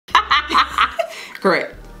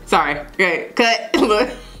Correct. Sorry. Great. Cut. Look.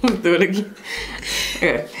 Do it again.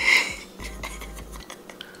 Okay.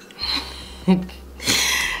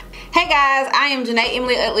 Hey guys, I am Janaé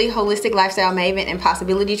Utley, holistic lifestyle maven and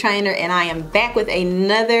possibility trainer, and I am back with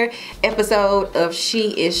another episode of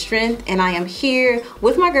She Is Strength, and I am here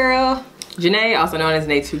with my girl Janaé, also known as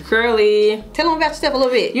Nay Too Curly. Tell them about yourself a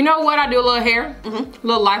little bit. You know what? I do a little hair,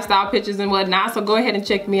 little lifestyle pictures and whatnot, so go ahead and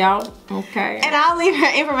check me out. Okay. And I'll leave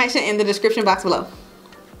her information in the description box below.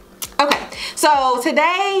 Okay, so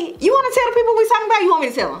today, you want to tell the people we talking about? You want me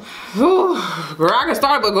to tell them? Ooh, girl, I can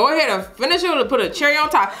start, but go ahead and finish it and put a cherry on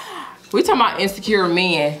top. We talking about insecure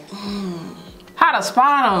men. How to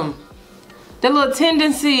spot them. Their little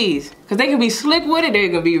tendencies. Because they can be slick with it, they're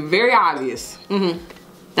going to be very obvious.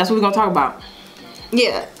 That's what we're going to talk about.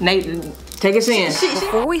 Yeah. Nate, take us in.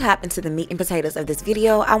 Before we hop into the meat and potatoes of this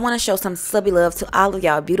video, I want to show some subby love to all of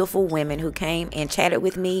y'all beautiful women who came and chatted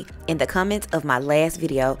with me in the comments of my last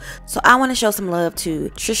video. So I want to show some love to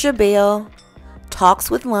Trisha Bell,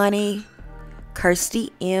 Talks with Lonnie,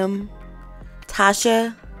 Kirsty M,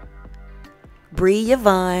 Tasha, Bree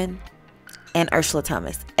Yvonne, and Ursula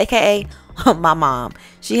Thomas, aka my mom.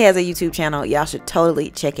 She has a YouTube channel. Y'all should totally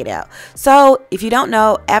check it out. So if you don't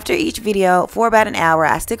know, after each video for about an hour,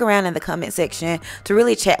 I stick around in the comment section to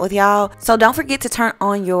really chat with y'all. So don't forget to turn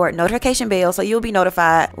on your notification bell so you'll be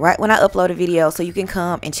notified right when I upload a video, so you can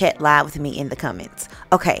come and chat live with me in the comments.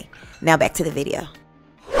 Okay, now back to the video.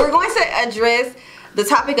 We're going to address the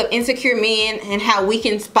topic of insecure men and how we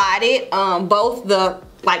can spot it, both the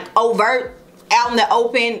like overt, out in the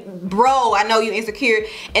open, bro, I know you insecure,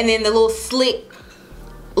 and then the little slick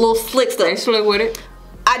stuff. They slick with it.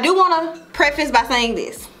 I do want to preface by saying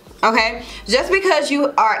this, okay? Just because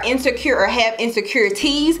you are insecure or have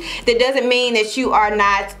insecurities, that doesn't mean that you are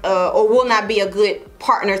not or will not be a good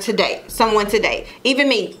partner today, someone today. Even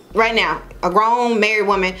me, right now, a grown married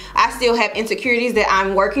woman, I still have insecurities that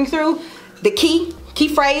I'm working through. The key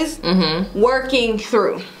phrase, working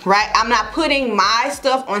through, right? I'm not putting my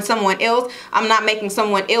stuff on someone else. I'm not making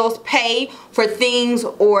someone else pay for things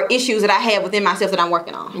or issues that I have within myself that I'm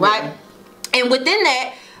working on, right? And within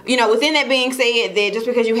that, you know, within that being said, that just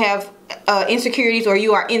because you have insecurities or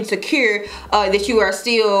you are insecure, that you are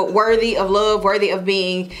still worthy of love, worthy of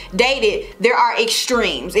being dated, there are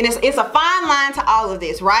extremes, and it's a fine line to all of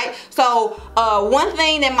this, right? So one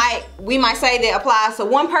thing that we might say that applies to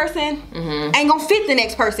one person ain't gonna fit the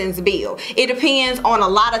next person's bill. It depends on a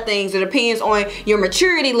lot of things. It depends on your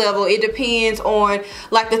maturity level. It depends on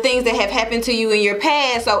like the things that have happened to you in your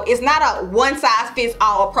past. So it's not a one size fits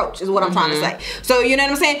all approach is what I'm trying to say. So you know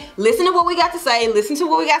what I'm saying? Listen to what we got to say, listen to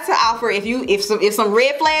what we got to offer. If some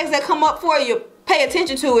red flags that come up for you, pay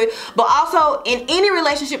attention to it. But also in any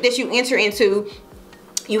relationship that you enter into,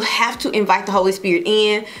 you have to invite the Holy Spirit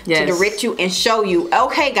in to direct you and show you,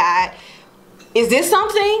 okay, God, is this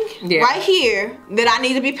something right here that I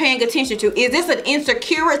need to be paying attention to? Is this an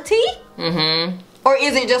insecurity? Or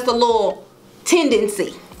is it just a little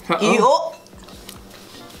tendency? Level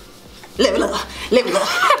up, level up,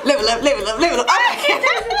 level up, level up, level up. Okay.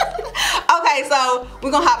 Okay, so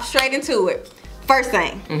we're gonna hop straight into it. First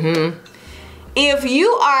thing, if you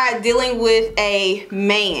are dealing with a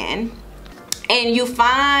man and you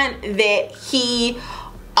find that he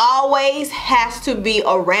always has to be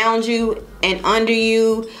around you and under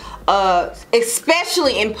you,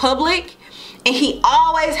 especially in public, and he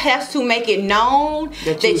always has to make it known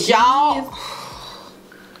that y'all,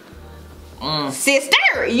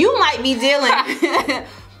 sister, you might be dealing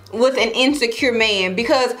with an insecure man,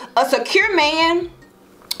 because a secure man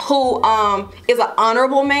who is an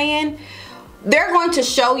honorable man, they're going to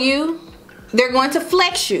show you, they're going to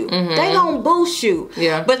flex you, they're going to boost you,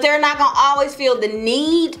 but they're not going to always feel the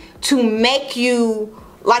need to make you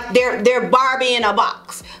like they're Barbie in a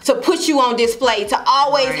box, to put you on display, to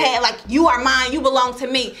always have like, you are mine, you belong to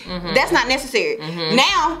me. That's not necessary.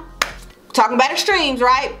 Now, talking about extremes,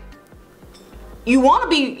 right? You want to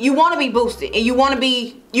be boosted, and you want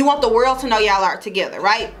the world to know y'all are together,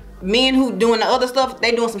 right? Men who doing the other stuff,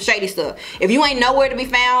 they doing some shady stuff. If you ain't nowhere to be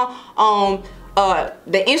found on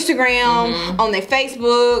the Instagram, on their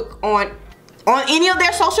Facebook, on any of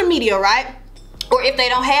their social media, right? Or if they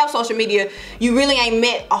don't have social media, you really ain't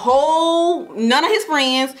met none of his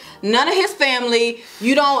friends, none of his family.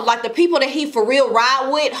 You don't, like the people that he for real ride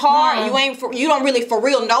with hard, you don't really for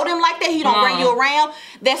real know them like that. He don't bring you around.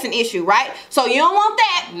 That's an issue, right? So you don't want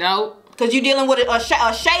that. No. Because you're dealing with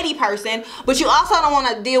a shady person, but you also don't want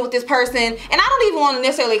to deal with this person, and I don't even want to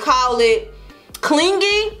necessarily call it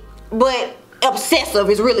clingy, but obsessive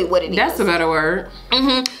is really what it is. That's a better word.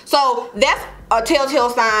 So that's a telltale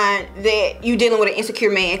sign that you dealing with an insecure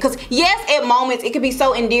man. Because yes, at moments it could be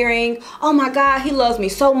so endearing. Oh my God, he loves me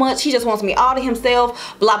so much. He just wants me all to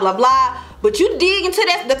himself. Blah blah blah. But you dig into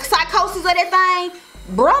the psychosis of that thing,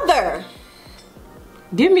 brother.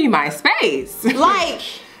 Give me my space. Like,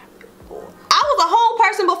 I was a whole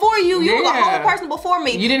person before you. You was a whole person before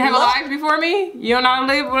me. You didn't have a life before me? You don't know how to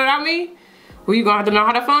live without me? Well, you gonna have to know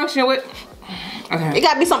how to function with. Okay. It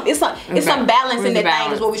gotta be some. It's some balance in that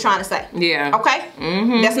thing. Is what we're trying to say. Yeah. Okay.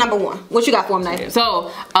 That's number one. What you got for him, Nathan?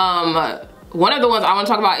 So, one of the ones I want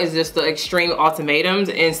to talk about is just the extreme ultimatums.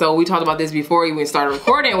 And so we talked about this before we even started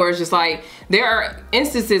recording, where it's just like there are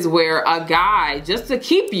instances where a guy, just to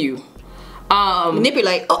keep you,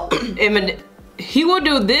 manipulate. He will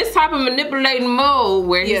do this type of manipulating mode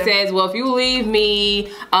where he says, well, if you leave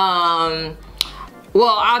me,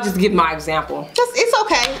 well, I'll just give my example. It's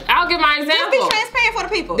okay. I'll give my example. Just be transparent for the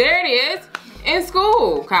people. There it is. In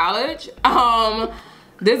school, college.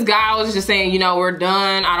 This guy was just saying, you know, we're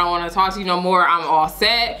done. I don't want to talk to you no more. I'm all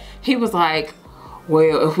set. He was like,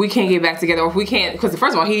 well, if we can't get back together, or if we can't, because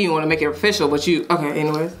first of all, he didn't want to make it official, but you, okay,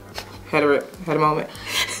 anyways. Had a moment.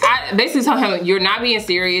 I basically told him, you're not being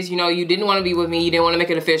serious. You know, you didn't want to be with me. You didn't want to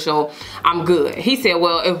make it official. I'm good. He said,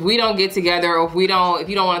 well, if we don't get together, or if you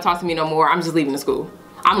don't want to talk to me no more, I'm just leaving the school.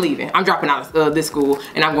 I'm leaving. I'm dropping out of this school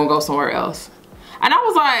and I'm going to go somewhere else. And I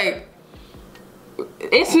was like,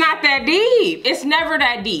 it's not that deep. It's never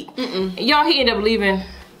that deep. Y'all, he ended up leaving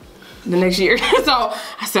the next year. So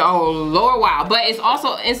I said, oh Lord, wow. But it's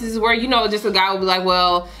also instances where, you know, just a guy will be like,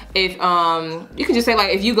 well, if you can just say,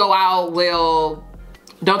 like, if you go out, well,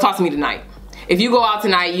 don't talk to me tonight. If you go out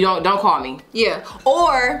tonight, you don't call me. Yeah.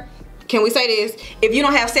 Or can we say this? If you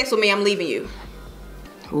don't have sex with me, I'm leaving you.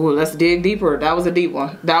 Ooh, let's dig deeper. That was a deep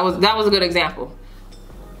one. That was a good example.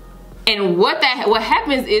 And what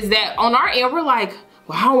happens is that on our end, we're like,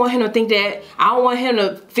 well, I don't want him to think that. I don't want him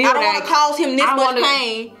to feel that. I don't want to cause him this much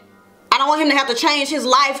pain. I don't want him to have to change his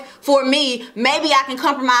life for me. Maybe I can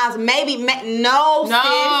compromise. No, sis.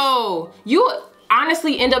 You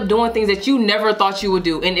honestly end up doing things that you never thought you would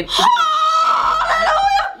do. And if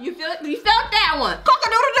you felt that one.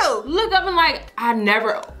 Cock-a-doodle-doo. Look up and like, I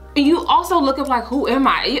never. You also look up like, who am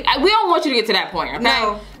I? We don't want you to get to that point, okay?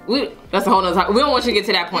 No. That's a whole nother time. We don't want you to get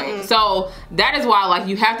to that point. So that is why, like,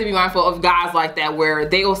 you have to be mindful of guys like that, where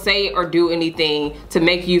they will say or do anything to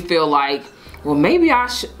make you feel like, well, maybe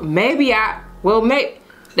that's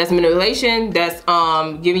manipulation. That's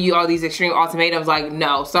giving you all these extreme ultimatums. Like,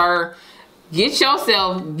 no, sir, get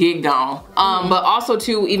yourself, get gone. But also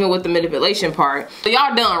too, even with the manipulation part,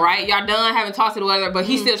 y'all done, right? Y'all done, haven't talked to the other, but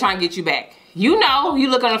he's still trying to get you back. You know, you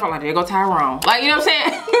look on the phone like, there go Tyrone. Like, you know what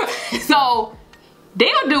I'm saying? So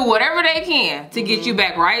they'll do whatever they can to get you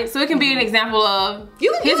back, right? So it can be an example of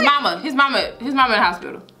his mama in the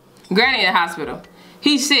hospital, granny in the hospital.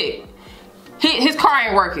 He's sick. His car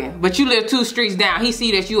ain't working, but you live 2 streets down. He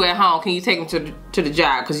see that you at home. Can you take him to the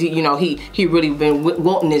job? Because you know he really been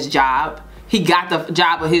wanting this job. He got the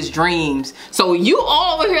job of his dreams. So you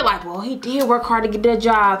all over here like, well, he did work hard to get that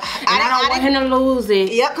job, and I don't want him to lose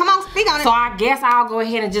it. Yep, come on, speak on it. So I guess I'll go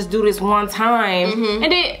ahead and just do this one time.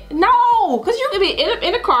 And then, no, because you could be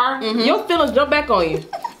in the car, your feelings jump back on you. Do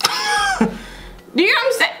you know what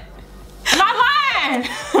I'm saying? Am I lying?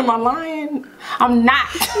 Am I lying? I'm not.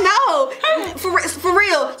 No, for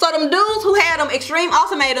real. So them dudes who had them extreme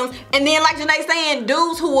ultimatums, and then like Janae saying,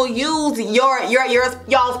 dudes who will use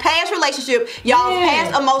y'all's past relationship, y'all's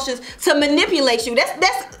past emotions to manipulate you.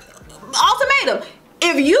 That's ultimatum.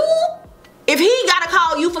 If he gotta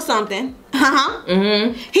call you for something,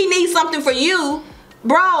 he needs something for you,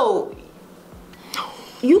 bro.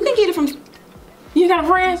 You can get it from. You got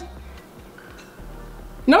friends?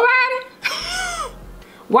 Nobody?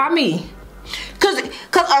 Why me? Cause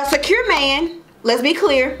a secure man, let's be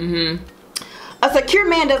clear, a secure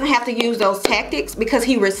man doesn't have to use those tactics because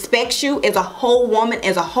he respects you as a whole woman,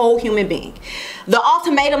 as a whole human being. The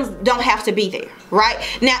ultimatums don't have to be there, right?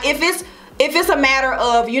 Now, if it's a matter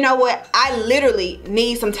of, you know what, I literally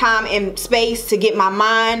need some time and space to get my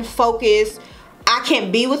mind focused. I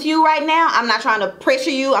can't be with you right now. I'm not trying to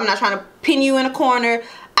pressure you. I'm not trying to pin you in a corner.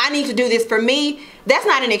 I need to do this for me. That's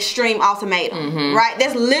not an extreme ultimatum, right?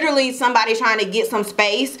 That's literally somebody trying to get some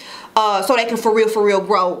space so they can for real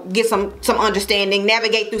grow, get some understanding,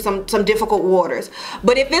 navigate through some difficult waters.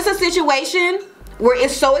 But if it's a situation where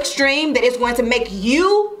it's so extreme that it's going to make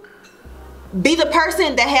you be the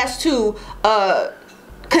person that has to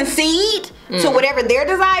concede to whatever their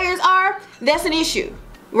desires are, that's an issue,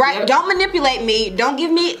 right? Don't manipulate me. Don't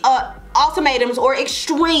give me ultimatums or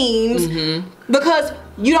extremes because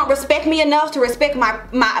you don't respect me enough to respect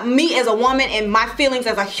me as a woman and my feelings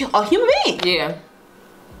as a human being. Yeah.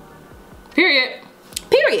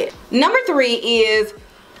 Period. Number 3 is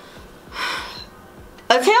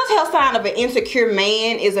a telltale sign of an insecure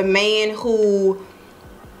man is a man who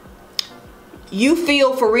you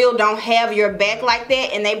feel for real don't have your back like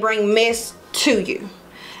that, and they bring mess to you.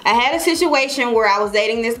 I had a situation where I was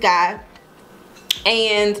dating this guy,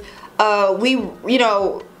 and we, you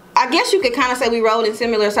know, I guess you could kind of say we rode in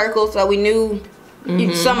similar circles, so we knew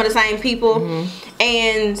some of the same people,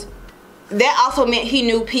 and that also meant he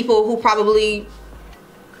knew people who probably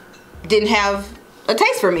didn't have a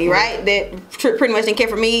taste for me, right? That pretty much didn't care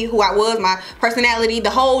for me, who I was, my personality, the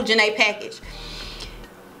whole Janaé package.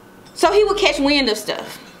 So he would catch wind of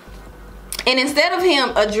stuff, and instead of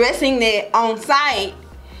him addressing that on site,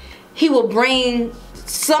 he will bring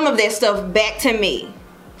some of that stuff back to me.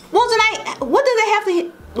 Well, Janaé, what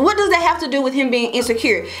does that have to do with him being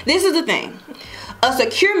insecure? This is the thing. A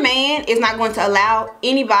secure man is not going to allow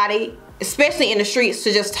anybody, especially in the streets,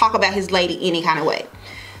 to just talk about his lady any kind of way.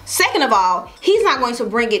 Second of all, he's not going to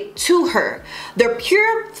bring it to her. The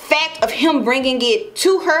pure fact of him bringing it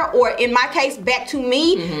to her, or in my case, back to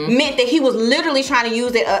me, meant that he was literally trying to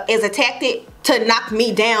use it as a tactic to knock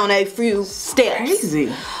me down a few steps.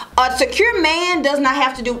 Crazy. A secure man does not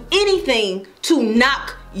have to do anything to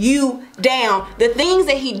knock you down. The things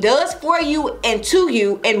that he does for you and to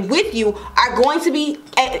you and with you are going to be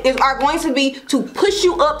to push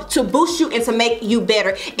you up, to boost you, and to make you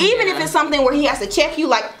better. Even if it's something where he has to check you,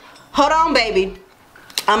 like, hold on, baby,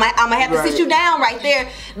 I'm gonna have to sit you down right there.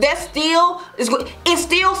 That still it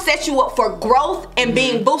still sets you up for growth and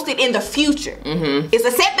being boosted in the future. It's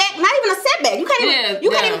a setback, not even a setback. You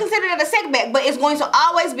can't even consider that a setback, but it's going to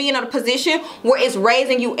always be in a position where it's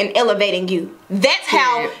raising you and elevating you. That's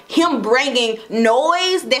how him bringing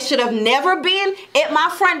noise that should have never been at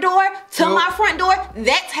my front door to my front door.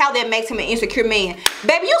 That's how that makes him an insecure man.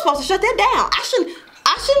 Baby, you're supposed to shut that down.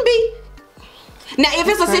 I shouldn't be. Now, if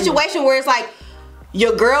it's a situation where it's like,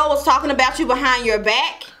 your girl was talking about you behind your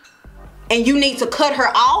back and you need to cut her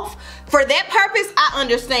off, for that purpose, I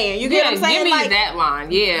understand. You get what I'm saying? Give me like, that line.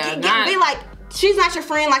 Yeah. Be like, she's not your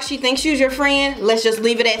friend like she thinks she's your friend. Let's just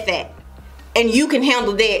leave it at that. And you can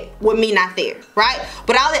handle that with me not there, right?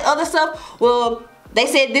 But all that other stuff, well, they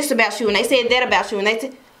said this about you and they said that about you, and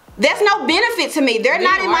that's no benefit to me. They're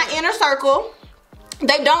not in my inner circle.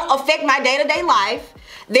 They don't affect my day-to-day life.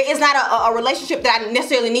 There is not a relationship that I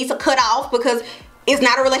necessarily need to cut off because it's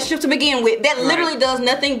not a relationship to begin with. That literally does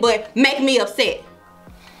nothing but make me upset.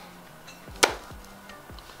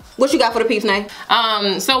 What you got for the peeps, Nay?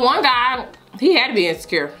 So one guy, he had to be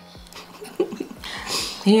insecure.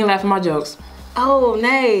 He ain't laughing at my jokes. Oh,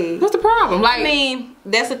 Nay. What's the problem? Like, I mean,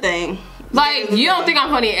 that's the thing. Like, you don't think I'm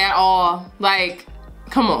funny at all. Like,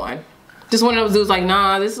 come on. Just one of those dudes like,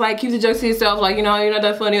 nah, this is like, keep the jokes to yourself. Like, you know, you're not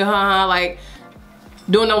that funny, haha. Like,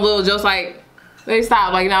 doing them little jokes like, they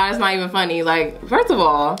stop, like, nah, it's not even funny. Like, first of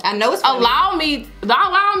all, I know it's funny.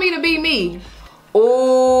 Allow me to be me.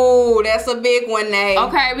 Oh, that's a big one, Nay.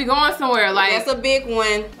 Okay, we going somewhere. Like, that's a big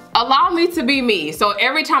one. Allow me to be me. So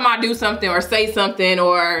every time I do something or say something,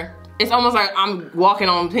 or it's almost like I'm walking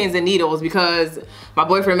on pins and needles because my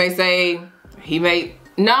boyfriend may say,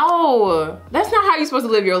 no, that's not how you're supposed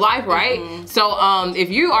to live your life, right? So if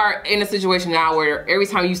you are in a situation now where every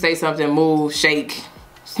time you say something, move, shake,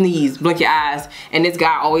 sneeze, blink your eyes, and this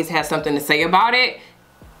guy always has something to say about it,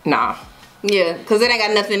 nah. Yeah, because it ain't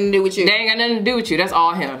got nothing to do with you. That ain't got nothing to do with you. That's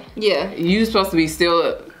all him. Yeah. You supposed to be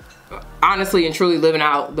still honestly and truly living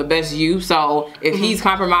out the best you. So if he's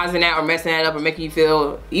compromising that or messing that up or making you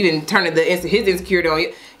feel, even turning his insecurity on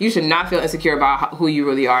you, you should not feel insecure about who you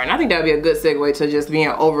really are. And I think that would be a good segue to just being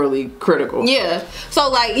overly critical. Yeah. So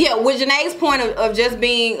like, yeah, with Janae's point of just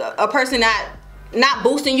being a person not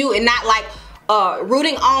boosting you and not like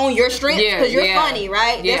rooting on your strengths, because you're funny,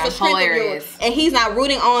 right? Yeah, that's a strength hilarious. of yours. And he's not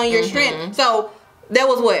rooting on your strength. So that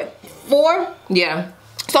was what? 4? Yeah.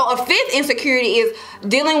 So a 5th insecurity is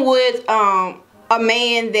dealing with a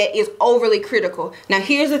man that is overly critical. Now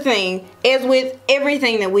here's the thing, as with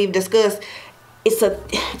everything that we've discussed, it's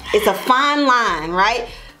a fine line, right?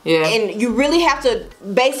 Yeah. And you really have to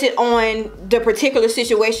base it on the particular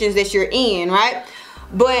situations that you're in, right?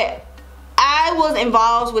 But I was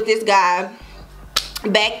involved with this guy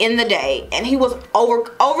back in the day, and he was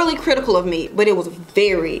overly critical of me, but it was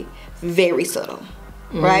very, very subtle.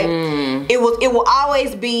 Right? It will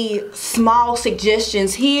always be small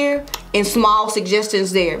suggestions here and small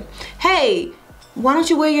suggestions there. Hey, why don't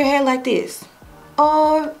you wear your hair like this?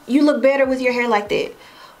 Or you look better with your hair like that.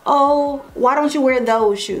 oh, why don't you wear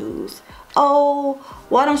those shoes? Oh,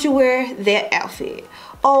 why don't you wear that outfit?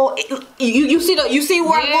 Oh, you see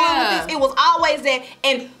where I'm going with this? It was always that.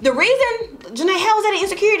 And the reason, Janaé, how was that an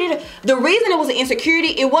insecurity? The reason it was an insecurity,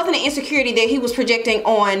 it wasn't an insecurity that he was projecting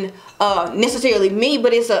on necessarily me,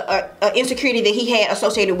 but it's a insecurity that he had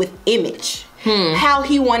associated with image. How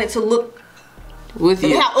he wanted to look with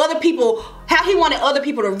you. How he wanted other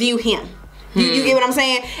people to view him. You get what I'm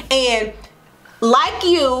saying? And like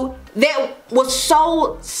you, that was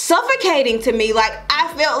so suffocating to me. Like,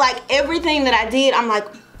 I felt like everything that I did, I'm like,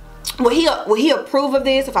 will he approve of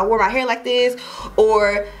this if I wore my hair like this?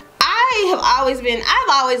 Or I've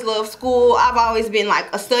always loved school. I've always been like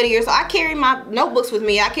a studier, so I carry my notebooks with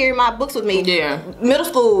me. I carry my books with me. Yeah. Middle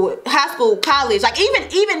school, high school, college. Like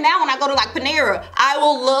even now when I go to like Panera, I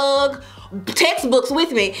will lug textbooks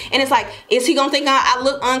with me. And it's like, is he gonna think I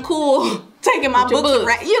look uncool taking my books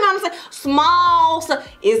around? You know what I'm saying? Small stuff.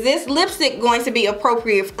 Is this lipstick going to be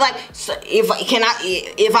appropriate? Like, so if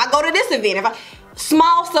I go to this event,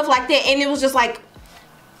 small stuff like that. And it was just like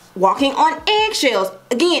walking on eggshells.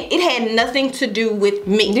 Again, it had nothing to do with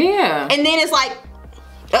me. Yeah. And then it's like,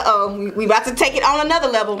 we about to take it on another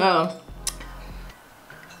level.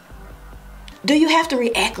 Do you have to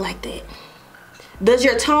react like that? Does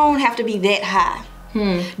your tone have to be that high?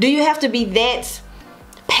 Do you have to be that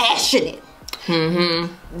passionate?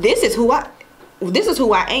 This is who I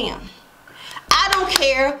am. I don't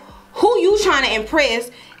care who you trying to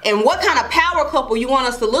impress and what kind of power couple you want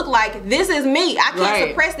us to look like. This is me. I can't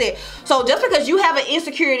suppress it. So just because you have an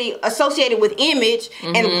insecurity associated with image,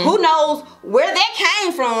 and who knows where that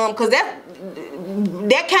came from, because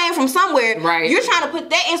that came from somewhere. You're trying to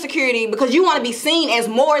put that insecurity because you want to be seen as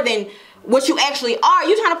more than what you actually are.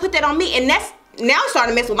 You're trying to put that on me, and that's now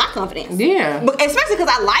starting to mess with my confidence. Yeah. But especially because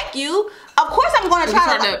I like you. Of course I'm going to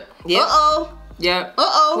try to.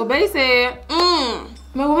 Well, Bae said,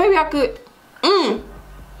 well, maybe I could.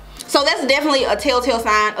 So that's definitely a telltale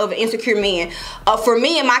sign of an insecure man. For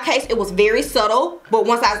me, in my case, it was very subtle. But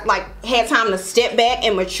once I had time to step back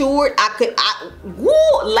and matured,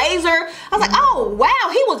 laser. I was like, oh wow,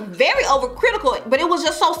 he was very overcritical, but it was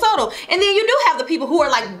just so subtle. And then you do have the people who are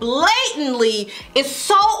like blatantly, it's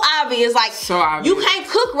so obvious, like you can't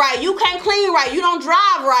cook right, you can't clean right, you don't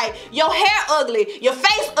drive right, your hair ugly, your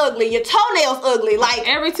face ugly, your toenails ugly. Like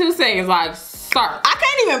every 2 seconds, like. I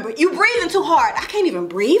can't even, you breathing too hard. I can't even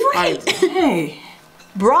breathe right. Hey.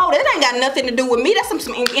 Bro, that ain't got nothing to do with me. That's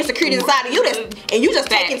some insecurity inside of you, and you just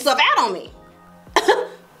taking stuff out on me.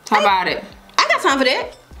 How about it? I got time for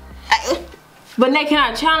that. But Nate, can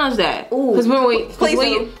I challenge that? Because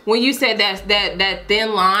when you said that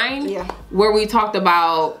thin line, where we talked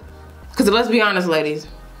about, because let's be honest, ladies,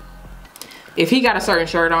 if he got a certain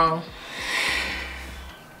shirt on,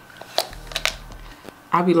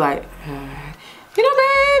 I'll be like, you know,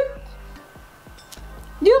 babe,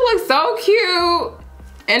 you look so cute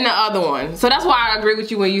in the other one. So that's why I agree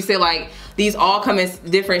with you when you say like these all come in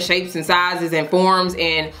different shapes and sizes and forms,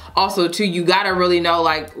 and also too, you gotta really know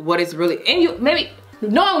like what it's really, and you maybe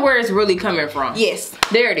knowing where it's really coming from. Yes,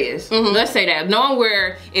 there it is. Let's say that, knowing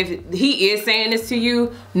where, if he is saying this to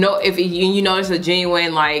you, if you know it's a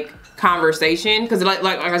genuine like conversation, because like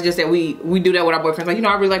I just said, we do that with our boyfriends. Like, you know,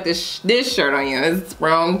 I really like this shirt on you. It's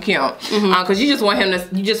brown cute. Because you just want him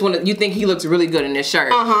to, you think he looks really good in this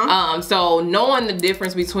shirt. So knowing the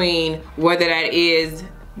difference between whether that is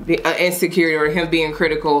insecurity or him being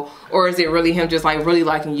critical, or is it really him just like really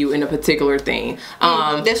liking you in a particular thing.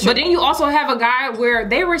 But then you also have a guy where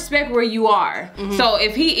they respect where you are. So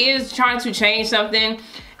if he is trying to change something,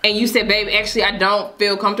 and you said, babe, actually I don't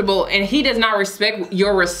feel comfortable, and he does not respect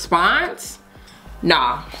your response,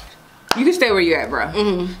 nah, you can stay where you're at, bro.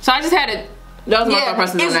 So I just had to, that was my thought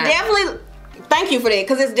process on that. It's definitely, thank you for that,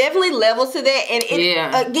 because it's definitely levels to that, and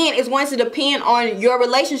again, it's going to depend on your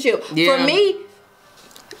relationship. For me,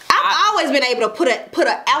 I've always been able to put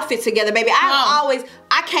an outfit together, baby.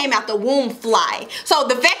 I came out the womb fly. So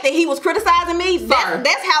the fact that he was criticizing me,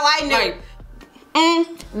 that's how I knew.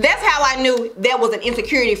 That's how I knew that was an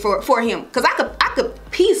insecurity for him, because I could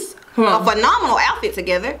piece a phenomenal outfit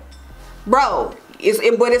together, bro.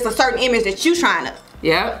 But it's a certain image that you trying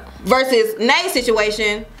to. Versus Nate's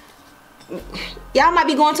situation, y'all might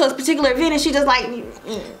be going to a particular event and she just like,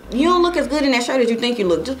 you don't look as good in that shirt as you think you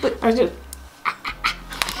look.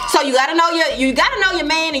 So you gotta know your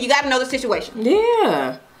man, and you gotta know the situation.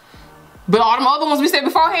 Yeah. But all them other ones we said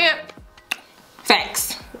beforehand,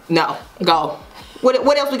 facts. No, go.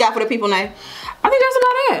 What else we got for the people now? I think that's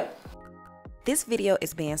about it. This video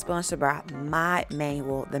is being sponsored by my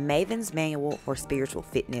manual, the Maven's Manual for Spiritual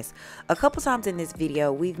Fitness. A couple times in this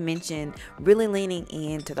video, we've mentioned really leaning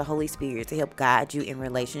into the Holy Spirit to help guide you in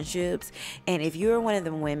relationships. And if you're one of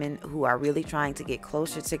the women who are really trying to get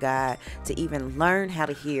closer to God, to even learn how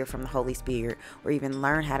to hear from the Holy Spirit, or even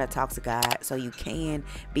learn how to talk to God so you can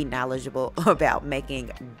be knowledgeable about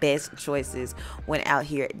making best choices when out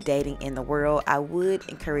here dating in the world, I would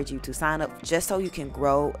encourage you to sign up just so you can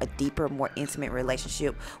grow a deeper, more intimate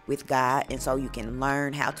relationship with God, and so you can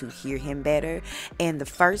learn how to hear him better. And the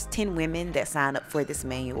first 10 women that sign up for this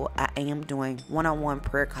manual, I am doing one-on-one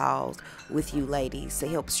prayer calls with you ladies to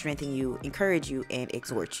help strengthen you, encourage you, and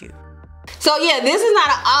exhort you. So yeah, this is not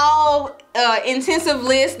an all intensive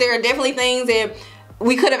list. There are definitely things that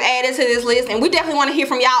we could have added to this list, and we definitely want to hear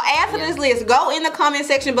from y'all. Add to this list. Go in the comment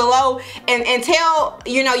section below and tell,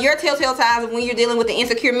 you know, your telltale signs when you're dealing with the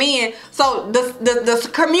insecure men. So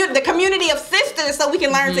the community of sisters, so we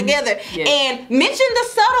can learn together. And mention the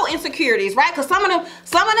subtle insecurities, right? Because some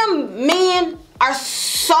of them men are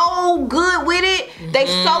so good with it. They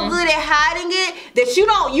so good at hiding it that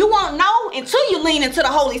you won't know until you lean into the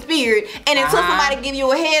Holy Spirit and until somebody give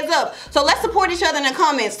you a heads up. So let's support each other in the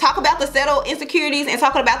comments. Talk about the subtle insecurities and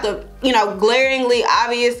talking about the, you know, glaringly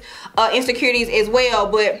obvious insecurities as well.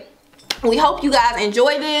 But we hope you guys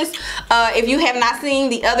enjoy this. If you have not seen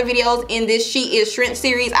the other videos in this She Is Strength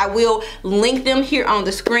series, I will link them here on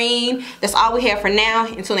the screen. That's all we have for now.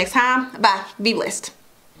 Until next time, bye. Be blessed.